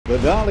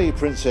Darley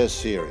Princess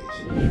Series.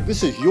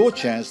 This is your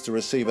chance to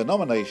receive a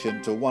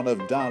nomination to one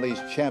of Darley's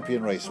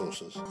champion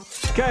racehorses.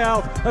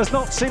 Ghaiyyath has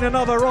not seen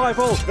another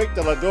rival.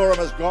 Victor Ludorum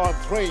has gone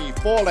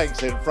 3-4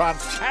 lengths in front.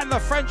 And the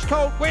French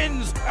colt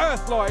wins.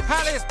 Earthlight.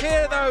 Palace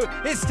Pier, though,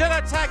 is still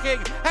attacking,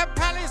 and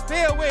Palace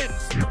Pier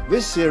wins.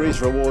 This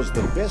series rewards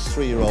the best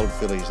 3-year-old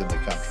fillies in the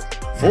country.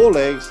 4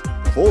 legs,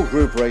 4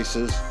 group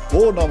races,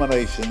 4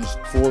 nominations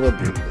for the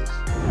breeders.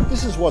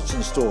 This is what's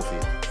in store for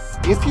you.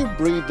 If you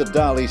breed the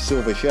Darley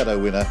Silver Shadow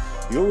winner,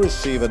 you'll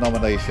receive a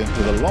nomination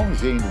to the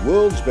Longines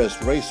World's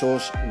Best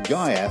Racehorse,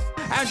 Ghaiyyath.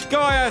 And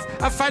Ghaiyyath,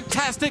 a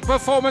fantastic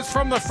performance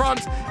from the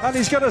front. And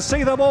he's going to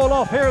see them all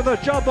off here in the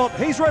jump-up.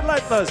 He's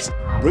relentless.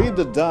 Breed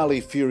the Darley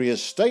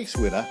Furious Stakes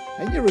winner,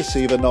 and you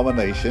receive a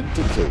nomination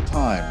to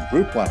 2-time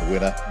Group 1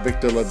 winner,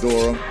 Victor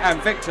Ludorum.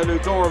 And Victor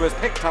Ludorum has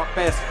picked up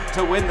best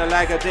to win the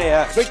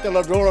Ghaiyyath. Victor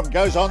Ludorum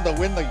goes on to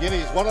win the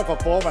Guineas. What a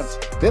performance.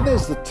 Then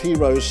there's the Tea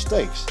Rose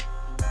Stakes.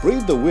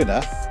 Breed the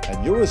winner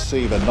and you'll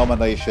receive a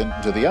nomination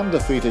to the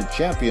undefeated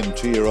champion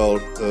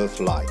 2-year-old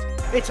Earthlight.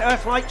 It's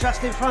Earthlight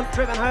just in front,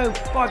 driven home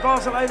by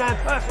Barcelona,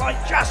 and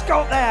Earthlight just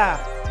got there.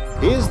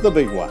 Here's the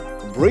big one.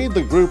 Breed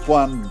the Group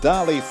 1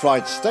 Darley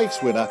Flight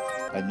Stakes winner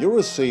and you'll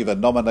receive a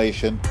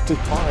nomination to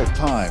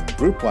 5-time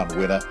Group 1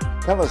 winner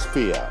Palace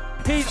Pier.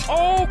 He's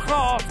all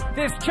class,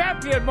 this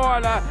champion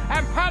miler,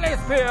 and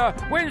Palace Pier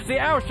wins the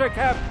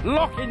AUS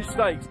Lock-in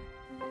Stakes.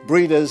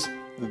 Breeders,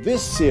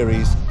 this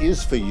series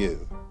is for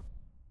you.